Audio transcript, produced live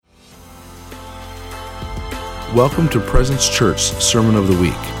Welcome to Presence Church Sermon of the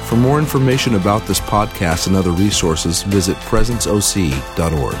Week. For more information about this podcast and other resources, visit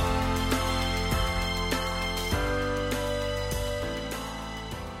presenceoc.org.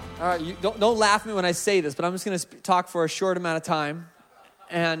 All right, you don't laugh at me when I say this, but I'm just going to talk for a short amount of time,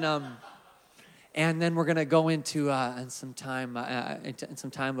 and then we're going to go into some time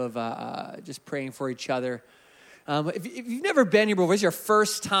of just praying for each other. If you've never been here before, it's your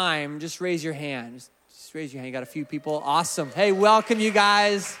first time, just raise your hand. Just raise your hand. You got a few people. Awesome. Hey, welcome you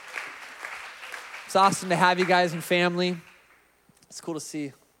guys. It's awesome to have you guys and family. It's cool to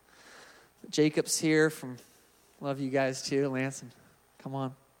see Jacob's here. Love you guys too, Lance. Come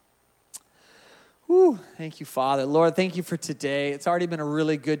on. Woo, thank you, Father. Lord, thank you for today. It's already been a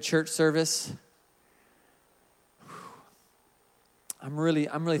really good church service. I'm really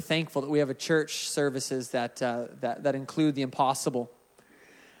thankful that we have a church services that include the impossible.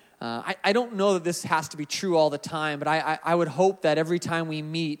 I don't know that this has to be true all the time, but I would hope that every time we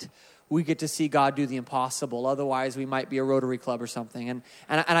meet, we get to see God do the impossible. Otherwise, we might be a Rotary Club or something. And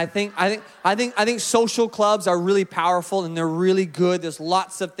I think social clubs are really powerful and they're really good. There's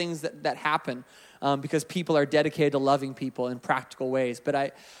lots of things that happen because people are dedicated to loving people in practical ways.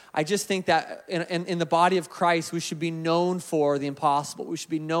 But I just think that in the body of Christ, we should be known for the impossible. We should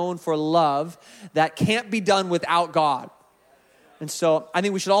be known for love that can't be done without God. And so I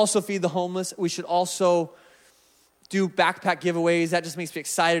think we should also feed the homeless. We should also do backpack giveaways. That just makes me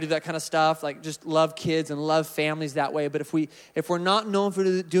excited to do that kind of stuff. Like just love kids and love families that way. But if we're not known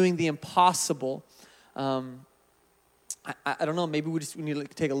for doing the impossible, I don't know. Maybe we need to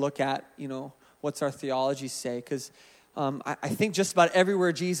take a look at, what's our theology say? Because I think just about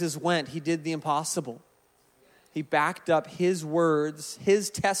everywhere Jesus went, he did the impossible. He backed up his words, his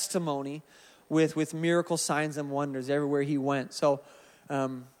testimony with miracle signs and wonders everywhere he went. So,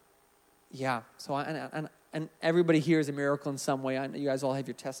 yeah. So, and everybody here is a miracle in some way. I know you guys all have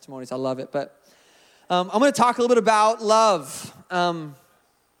your testimonies. I love it. But I'm going to talk a little bit about love.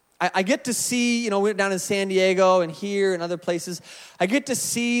 I get to see, we're down in San Diego and here and other places. I get to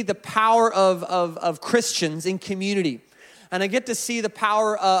see the power of Christians in community. And I get to see the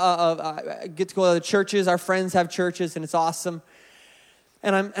power I get to go to other churches. Our friends have churches, and it's awesome.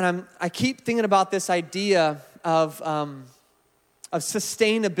 And I keep thinking about this idea of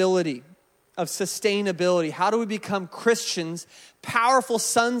sustainability. Of sustainability. How do we become Christians, powerful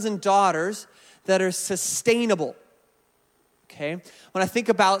sons and daughters that are sustainable? Okay? When I think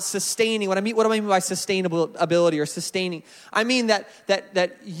about sustaining, what do I mean by sustainable ability or sustaining? I mean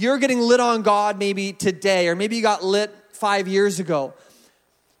that you're getting lit on God maybe today, or maybe you got lit 5 years ago.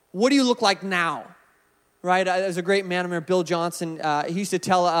 What do you look like now? Right? There's a great man, I remember Bill Johnson. He used to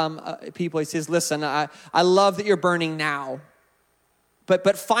tell people, he says, listen, I love that you're burning now.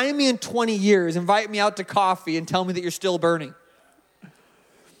 But find me in 20 years, invite me out to coffee and tell me that you're still burning.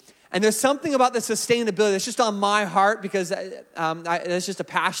 And there's something about the sustainability that's just on my heart because it's just a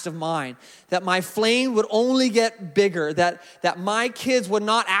passion of mine. That my flame would only get bigger. That my kids would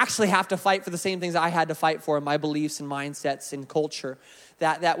not actually have to fight for the same things I had to fight for in my beliefs and mindsets and culture.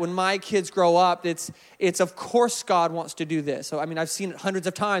 That when my kids grow up, it's of course God wants to do this. So I mean, I've seen it hundreds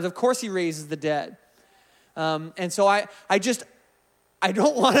of times. Of course He raises the dead. And so I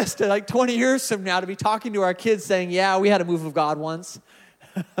don't want us to, like 20 years from now, to be talking to our kids saying, yeah, we had a move of God once.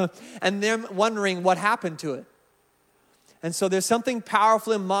 And them wondering what happened to it. And so there's something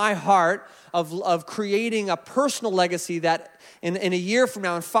powerful in my heart of creating a personal legacy that in a year from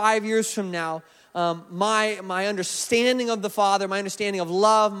now, in 5 years from now, my understanding of the Father, my understanding of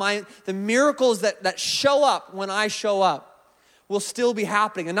love, the miracles that show up when I show up will still be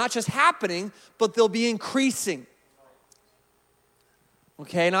happening. And not just happening, but they'll be increasing.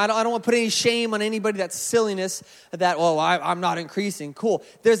 Okay, and I don't want to put any shame on anybody, that's silliness, I'm not increasing. Cool.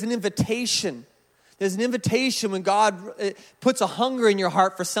 There's an invitation. There's an invitation when God puts a hunger in your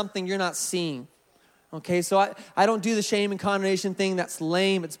heart for something you're not seeing. Okay, so I don't do the shame and condemnation thing. That's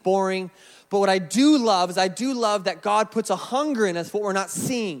lame. It's boring. But what I do love is that God puts a hunger in us for what we're not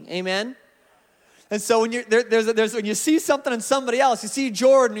seeing. Amen? And so when when you see something in somebody else, you see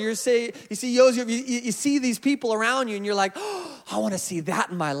Jordan, or you see Yosef, you see these people around you, and you're like, oh, I want to see that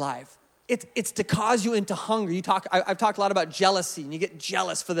in my life. It's to cause you into hunger. I've talked a lot about jealousy, and you get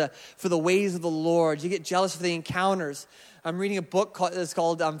jealous for the ways of the Lord. You get jealous for the encounters. I'm reading a book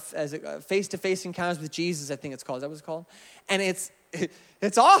called Face-to-Face Encounters with Jesus, I think it's called. Is that what it's called? And it's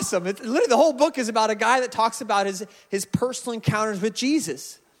awesome. Literally, the whole book is about a guy that talks about his personal encounters with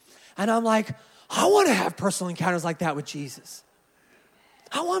Jesus. And I'm like, I want to have personal encounters like that with Jesus.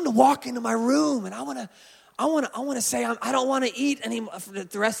 I want him to walk into my room, and I want to say, I don't want to eat anymore for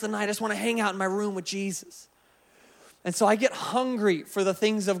the rest of the night. I just want to hang out in my room with Jesus. And so I get hungry for the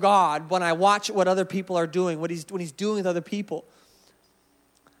things of God when I watch what other people are doing, when he's doing with other people.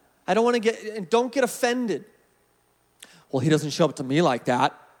 I don't want to don't get offended. Well, he doesn't show up to me like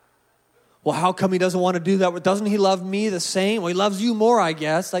that. Well, how come he doesn't want to do that? Doesn't he love me the same? Well, he loves you more, I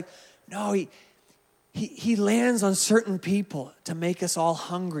guess. Like, no, he lands on certain people to make us all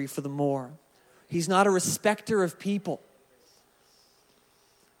hungry for the more. He's not a respecter of people.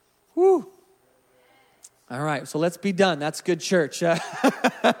 Whew. All right, so let's be done. That's good church. Oh,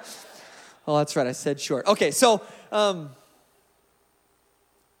 that's right. I said short. Okay, so I'm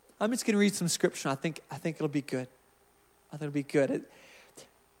just going to read some scripture. I think it'll be good. I think it'll be good.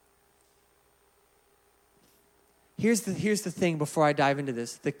 Here's the thing before I dive into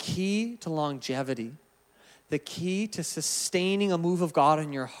this. The key to longevity, the key to sustaining a move of God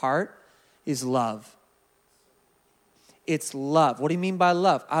in your heart is love. It's love. What do you mean by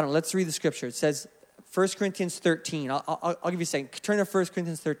love? I don't know. Let's read the scripture. It says, 1 Corinthians 13. I'll give you a second. Turn to 1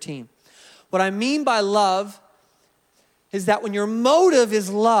 Corinthians 13. What I mean by love is that when your motive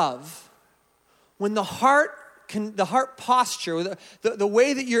is love, when the heart posture, the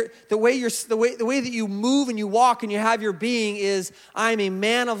way that you move and you walk and you have your being is, I'm a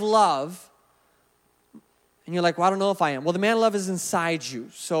man of love. And you're like, well, I don't know if I am. Well, the man of love is inside you.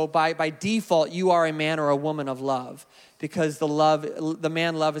 So by default, you are a man or a woman of love because the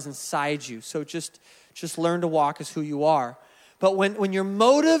man love is inside you. So just learn to walk as who you are. But when your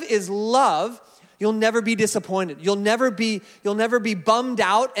motive is love, you'll never be disappointed. You'll never be bummed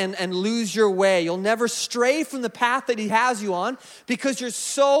out and lose your way. You'll never stray from the path that he has you on because you're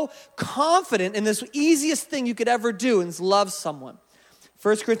so confident in this easiest thing you could ever do, and it's love someone.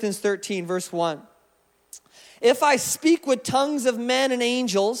 1 Corinthians 13, verse 1. If I speak with tongues of men and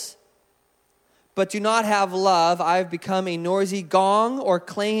angels, but do not have love, I have become a noisy gong or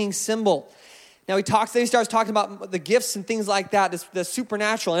clanging cymbal. Now he starts talking about the gifts and things like that, the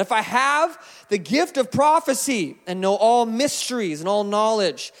supernatural. And if I have the gift of prophecy and know all mysteries and all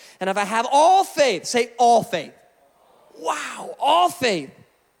knowledge, and if I have all faith, say all faith. Wow, all faith.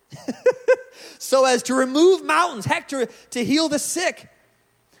 So as to remove mountains, heck, to heal the sick,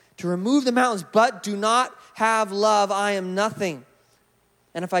 to remove the mountains, but do not have love, I am nothing.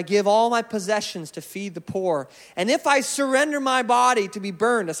 And if I give all my possessions to feed the poor, and if I surrender my body to be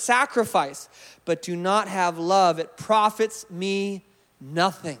burned, a sacrifice, but do not have love, it profits me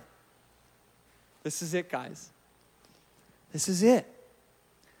nothing. This is it, guys. This is it.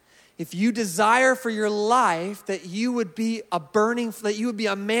 If you desire for your life that you would be that you would be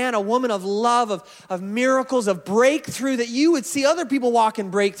a man, a woman of love, of miracles, of breakthrough, that you would see other people walk in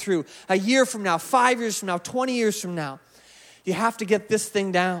breakthrough a year from now, 5 years from now, 20 years from now, you have to get this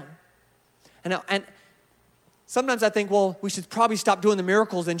thing down. And sometimes I think, well, we should probably stop doing the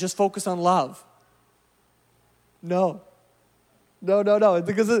miracles and just focus on love. No.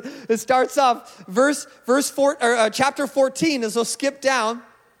 Because it starts off, chapter 14, as we'll skip down.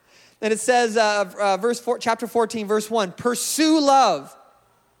 And it says, chapter 14, verse 1, pursue love.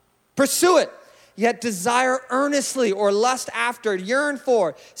 Pursue it. Yet desire earnestly or lust after, yearn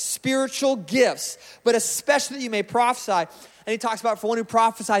for spiritual gifts, but especially that you may prophesy. And he talks about for one who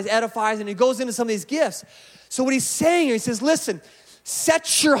prophesies, edifies, and he goes into some of these gifts. So what he's saying here, he says, listen,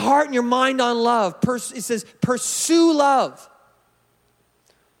 set your heart and your mind on love. He says, pursue love.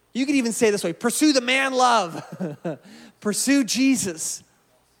 You could even say it this way, pursue the man love. Pursue Jesus.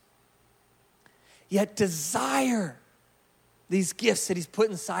 Yet desire these gifts that he's put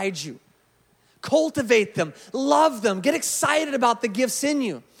inside you. Cultivate them, love them, get excited about the gifts in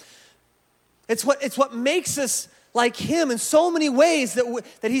you. It's what makes us like him in so many ways,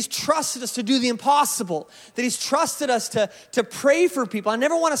 that he's trusted us to do the impossible, that he's trusted us to pray for people. I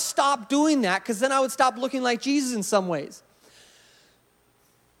never want to stop doing that because then I would stop looking like Jesus in some ways.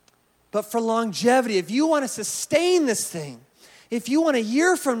 But for longevity, if you want to sustain this thing, if you want a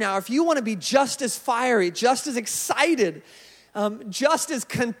year from now, if you want to be just as fiery, just as excited, just as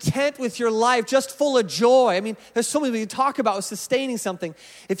content with your life, just full of joy. I mean, there's so many we can talk about with sustaining something.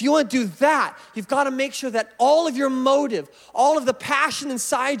 If you want to do that, you've got to make sure that all of your motive, all of the passion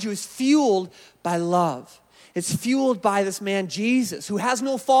inside you is fueled by love. It's fueled by this man, Jesus, who has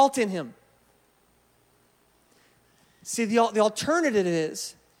no fault in him. See, the alternative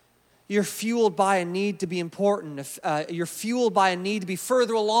is you're fueled by a need to be important. You're fueled by a need to be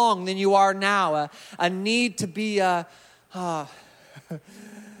further along than you are now. A need to be, a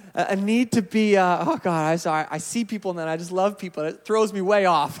need to be, oh God, I'm sorry. I see people and then I just love people. It throws me way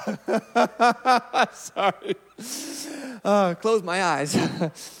off. Sorry. Close my eyes.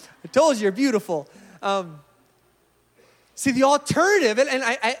 I told you you're beautiful. See, the alternative,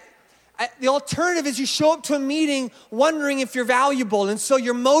 and The alternative is you show up to a meeting wondering if you're valuable, and so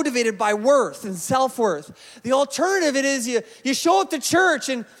you're motivated by worth and self-worth. The alternative is you show up to church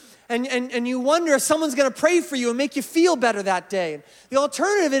and you wonder if someone's going to pray for you and make you feel better that day. The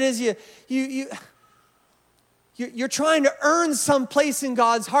alternative is you're trying to earn some place in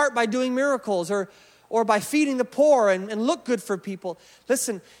God's heart by doing miracles or by feeding the poor and look good for people.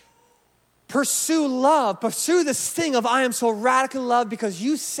 Listen, pursue love. Pursue this thing of I am so radically loved because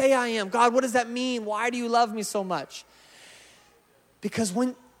you say I am. God, what does that mean? Why do you love me so much? Because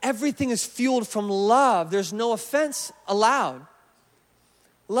when everything is fueled from love, there's no offense allowed.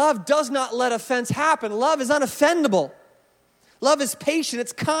 Love does not let offense happen. Love is unoffendable. Love is patient.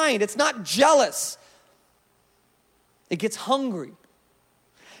 It's kind. It's not jealous. It gets hungry.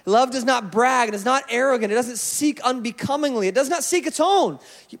 Love does not brag. It is not arrogant. It doesn't seek unbecomingly. It does not seek its own.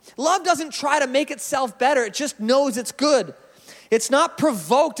 Love doesn't try to make itself better. It just knows it's good. It's not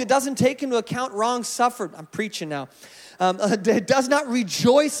provoked. It doesn't take into account wrong suffered. I'm preaching now. It does not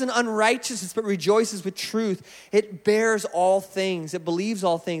rejoice in unrighteousness, but rejoices with truth. It bears all things. It believes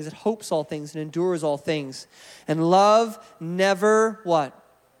all things. It hopes all things and endures all things. And love never what?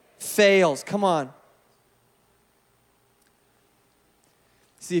 Fails. Come on.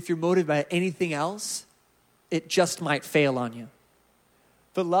 See, if you're motivated by anything else, it just might fail on you.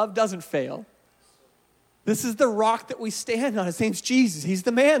 But love doesn't fail. This is the rock that we stand on. His name's Jesus. He's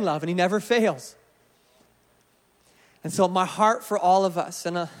the man love, and he never fails. And so my heart for all of us,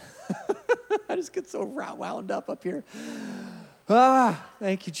 and I just get so wound up here.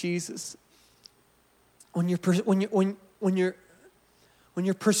 Thank you, Jesus. When you're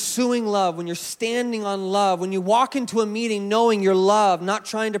pursuing love, when you're standing on love, when you walk into a meeting knowing you're loved, not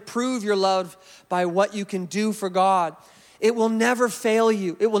trying to prove you're loved by what you can do for God, it will never fail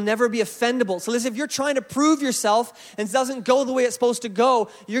you. It will never be offendable. So listen, if you're trying to prove yourself and it doesn't go the way it's supposed to go,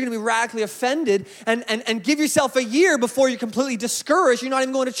 you're going to be radically offended and give yourself a year before you're completely discouraged. You're not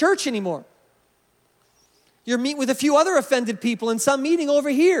even going to church anymore. You're meeting with a few other offended people in some meeting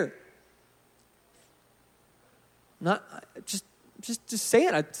over here. Just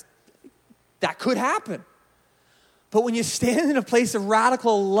saying, that could happen. But when you stand in a place of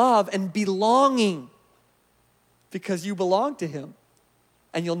radical love and belonging, because you belong to him,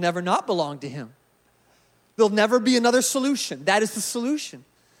 and you'll never not belong to him. There'll never be another solution. That is the solution.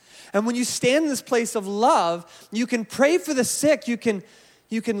 And when you stand in this place of love, you can pray for the sick. You can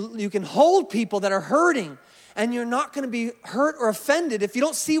hold people that are hurting, and you're not going to be hurt or offended if you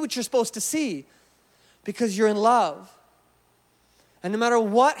don't see what you're supposed to see, because you're in love. And no matter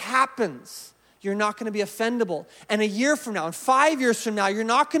what happens, you're not going to be offendable. And a year from now, and 5 years from now, you're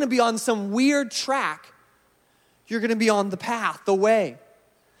not going to be on some weird track. You're going to be on the path, the way.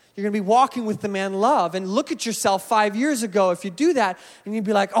 You're going to be walking with the man love. And look at yourself 5 years ago if you do that, and you'd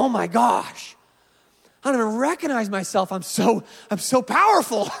be like, oh my gosh, I don't even recognize myself. I'm so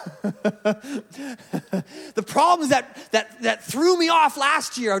powerful. The problems that threw me off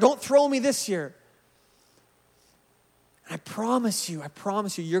last year don't throw me this year. I promise you,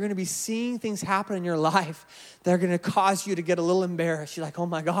 you're going to be seeing things happen in your life that are going to cause you to get a little embarrassed. You're like, oh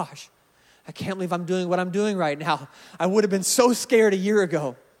my gosh, I can't believe I'm doing what I'm doing right now. I would have been so scared a year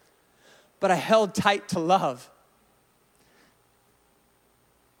ago, but I held tight to love.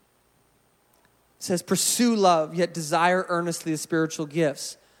 It says, pursue love, yet desire earnestly the spiritual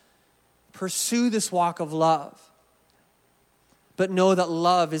gifts. Pursue this walk of love, but know that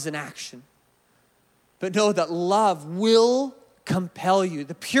love is an action. But know that love will compel you.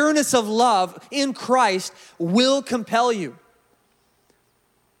 The pureness of love in Christ will compel you.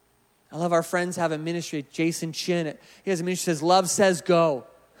 I love our friends have a ministry, Jason Chin. He has a ministry that says, love says go.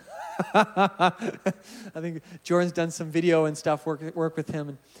 I think Jordan's done some video and stuff, work with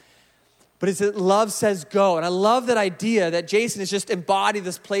him. But it's that love says go. And I love that idea that Jason has just embodied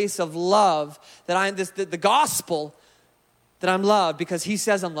this place of love, that the gospel, that I'm loved because he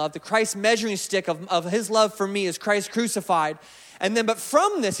says I'm loved. The Christ measuring stick of his love for me is Christ crucified. But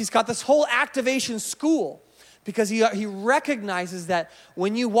from this, he's got this whole activation school because he recognizes that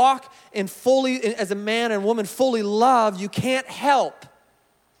when you walk as a man and woman fully loved, you can't help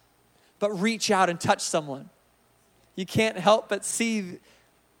but reach out and touch someone. You can't help but see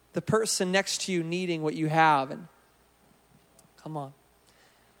the person next to you needing what you have. And come on.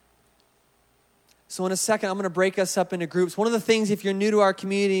 So in a second, I'm going to break us up into groups. One of the things, if you're new to our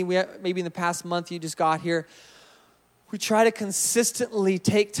community, maybe in the past month you just got here, we try to consistently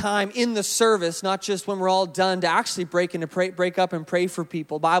take time in the service, not just when we're all done, to actually break up and pray for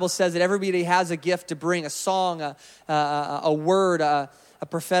people. The Bible says that everybody has a gift to bring, a song, a word, a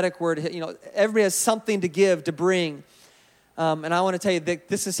prophetic word. Everybody has something to give, to bring. And I want to tell you that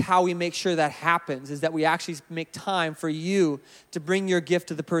this is how we make sure that happens, is that we actually make time for you to bring your gift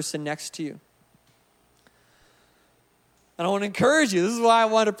to the person next to you. And I want to encourage you. This is why I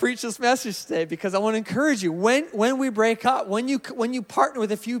want to preach this message today, because I want to encourage you. When we break up, when you partner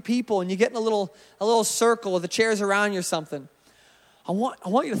with a few people and you get in a little circle with the chairs around you or something, I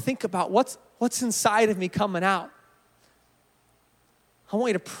want you to think about what's inside of me coming out. I want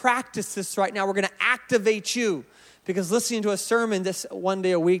you to practice this right now. We're going to activate you, because listening to a sermon this one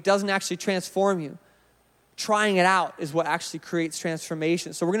day a week doesn't actually transform you. Trying it out is what actually creates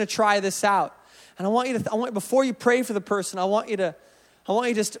transformation. So we're going to try this out. And I want you before you pray for the person, I want you to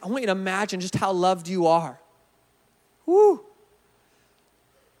imagine just how loved you are. Woo!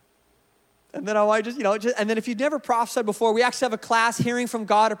 And then I want you and then if you've never prophesied before, we actually have a class, Hearing from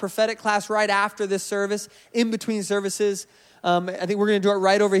God, a prophetic class right after this service, in between services. I think we're going to do it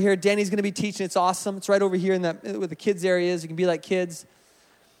right over here. Danny's going to be teaching. It's awesome. It's right over here where the kids area is. You can be like kids.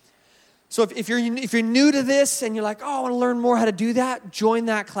 So if you're new to this and you're like, oh, I want to learn more how to do that, join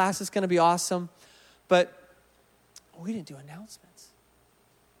that class. It's going to be awesome. But we didn't do announcements.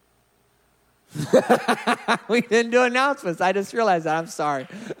 We didn't do announcements. I just realized that. I'm sorry.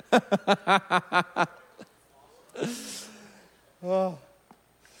 Oh.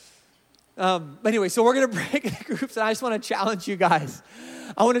 Anyway, so we're going to break into groups, and I just want to challenge you guys.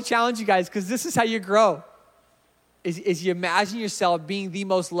 I want to challenge you guys, because this is how you grow, is you imagine yourself being the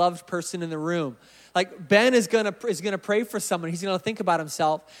most loved person in the room. Like Ben is going to pray for someone. He's going to think about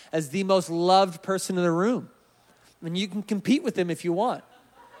himself as the most loved person in the room. And you can compete with him if you want.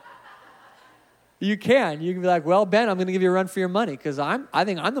 You can be like, well, Ben, I'm going to give you a run for your money, because I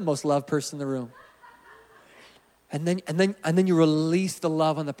think I'm the most loved person in the room. And then you release the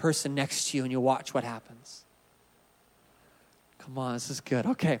love on the person next to you, and you watch what happens. Come on, this is good.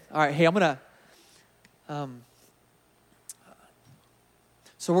 Okay, all right. Hey, I'm gonna.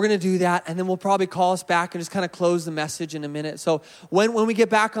 So we're gonna do that, and then we'll probably call us back and just kind of close the message in a minute. So when we get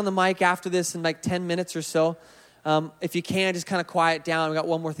back on the mic after this in like 10 minutes or so, if you can, just kind of quiet down. We got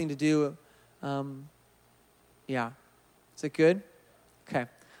one more thing to do. Yeah, is it good? Okay.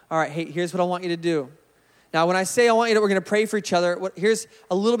 All right. Hey, here's what I want you to do. Now, when I say we're going to pray for each other, here's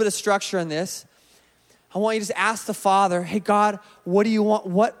a little bit of structure in this. I want you to just ask the Father, hey, God, what do you want?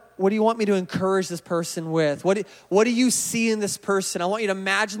 What do you want me to encourage this person with? What do you see in this person? I want you to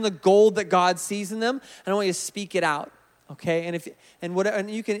imagine the gold that God sees in them, and I want you to speak it out. Okay? And if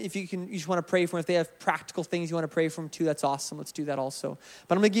you just want to pray for them. If they have practical things you want to pray for them too, that's awesome. Let's do that also.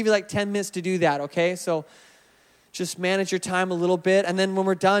 But I'm going to give you like 10 minutes to do that, okay? So just manage your time a little bit, and then when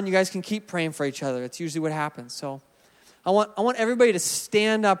we're done, you guys can keep praying for each other. It's usually what happens. So I want everybody to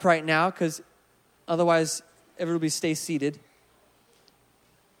stand up right now, because otherwise everybody stay seated.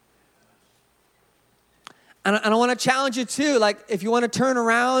 And I want to challenge you too, like if you want to turn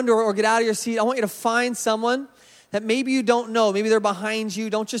around or get out of your seat, I want you to find someone that maybe you don't know. Maybe they're behind you.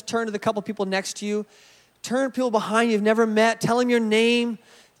 Don't just turn to the couple people next to you. Turn to people behind you you've never met. Tell them your name.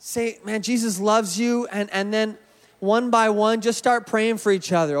 Say, man, Jesus loves you. And then one by one, just start praying for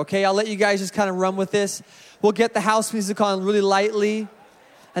each other, okay? I'll let you guys just kind of run with this. We'll get the house music on really lightly,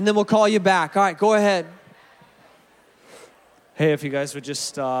 and then we'll call you back. All right, go ahead. Hey, if you guys would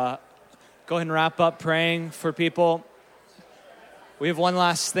just go ahead and wrap up praying for people. We have one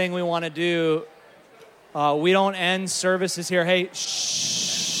last thing we want to do. We don't end services here. Hey,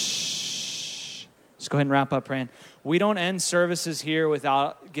 shh. Just go ahead and wrap up praying. We don't end services here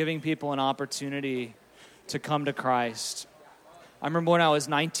without giving people an opportunity to come to Christ. I remember when I was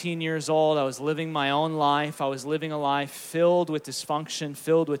 19 years old, I was living my own life. I was living a life filled with dysfunction,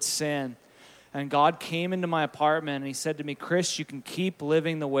 filled with sin. And God came into my apartment and he said to me, Chris, you can keep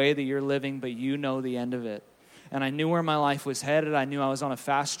living the way that you're living, but you know the end of it. And I knew where my life was headed. I knew I was on a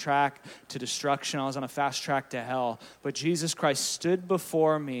fast track to destruction. I was on a fast track to hell. But Jesus Christ stood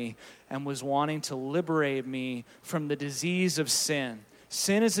before me and was wanting to liberate me from the disease of sin.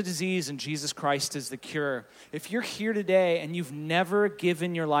 Sin is a disease and Jesus Christ is the cure. If you're here today and you've never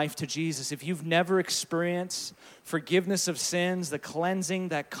given your life to Jesus, if you've never experienced forgiveness of sins, the cleansing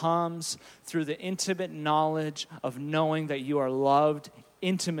that comes through the intimate knowledge of knowing that you are loved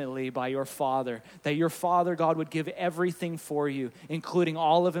intimately by your Father, that your Father, God, would give everything for you, including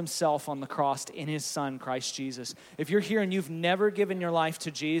all of himself on the cross in his Son, Christ Jesus. If you're here and you've never given your life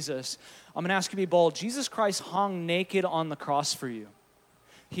to Jesus, I'm going to ask you to be bold. Jesus Christ hung naked on the cross for you.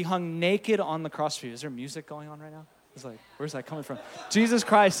 He hung naked on the cross for you. Is there music going on right now? It's like, where's that coming from? Jesus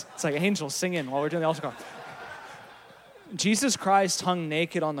Christ, it's like angels singing while we're doing the altar call. Jesus Christ hung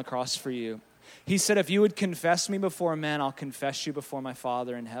naked on the cross for you. He said, if you would confess me before men, I'll confess you before my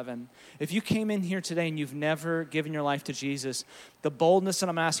Father in heaven. If you came in here today and you've never given your life to Jesus, the boldness that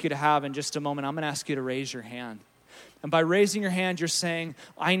I'm going to ask you to have in just a moment, I'm going to ask you to raise your hand. And by raising your hand, you're saying,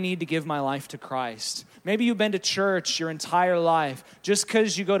 I need to give my life to Christ. Maybe you've been to church your entire life. Just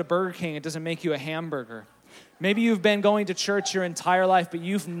because you go to Burger King, it doesn't make you a hamburger. Maybe you've been going to church your entire life, but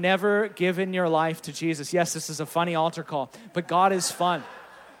you've never given your life to Jesus. Yes, this is a funny altar call, but God is fun.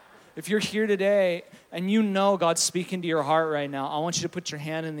 If you're here today and you know God's speaking to your heart right now, I want you to put your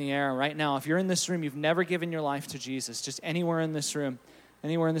hand in the air right now. If you're in this room, you've never given your life to Jesus, just anywhere in this room,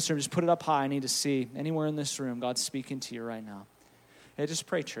 just put it up high. I need to see. Anywhere in this room, God's speaking to you right now. Hey, just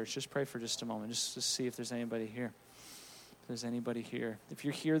pray, church. Just pray for just a moment. Just to see if there's anybody here. If there's anybody here. If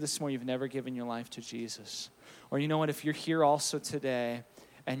you're here this morning, you've never given your life to Jesus. Or you know what, if you're here also today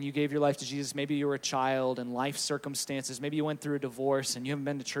and you gave your life to Jesus, maybe you were a child and life circumstances, maybe you went through a divorce and you haven't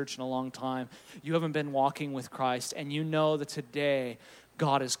been to church in a long time, you haven't been walking with Christ, and you know that today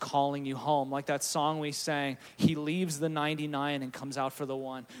God is calling you home. Like that song we sang, he leaves the 99 and comes out for the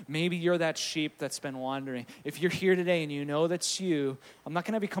one. Maybe you're that sheep that's been wandering. If you're here today and you know that's you, I'm not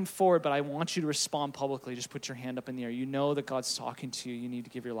going to have you come forward, but I want you to respond publicly. Just put your hand up in the air. You know that God's talking to you. You need to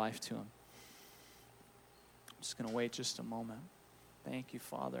give your life to him. I'm just going to wait just a moment. Thank you,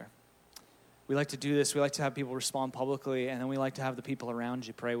 Father. We like to do this. We like to have people respond publicly, and then we like to have the people around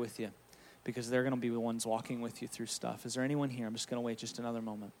you pray with you, because they're going to be the ones walking with you through stuff. Is there anyone here? I'm just going to wait just another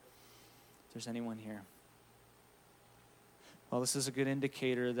moment. If there's anyone here. Well, this is a good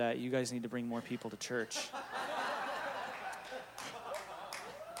indicator that you guys need to bring more people to church.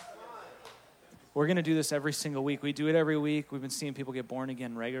 We're going to do this every single week. We do it every week. We've been seeing people get born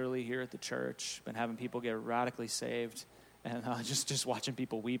again regularly here at the church. Been having people get radically saved. And just watching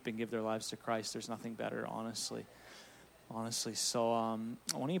people weep and give their lives to Christ. There's nothing better, honestly. So why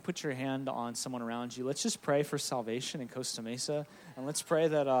don't you put your hand on someone around you? Let's just pray for salvation in Costa Mesa. And let's pray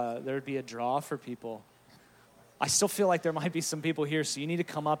that there would be a draw for people. I still feel like there might be some people here, so you need to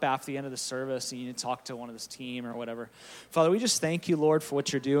come up after the end of the service and you need to talk to one of this team or whatever. Father, we just thank you, Lord, for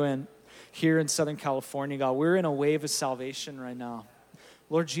what you're doing here in Southern California, God. We're in a wave of salvation right now.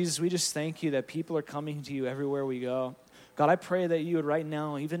 Lord Jesus, we just thank you that people are coming to you everywhere we go. God, I pray that you would right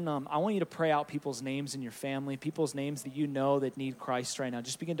now, even I want you to pray out people's names in your family, people's names that you know that need Christ right now.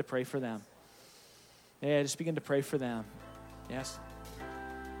 Just begin to pray for them. Yeah, just begin to pray for them. Yes.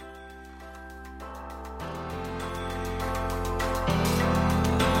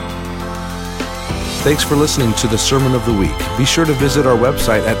 Thanks for listening to the Sermon of the Week. Be sure to visit our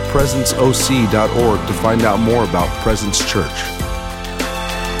website at presenceoc.org to find out more about Presence Church.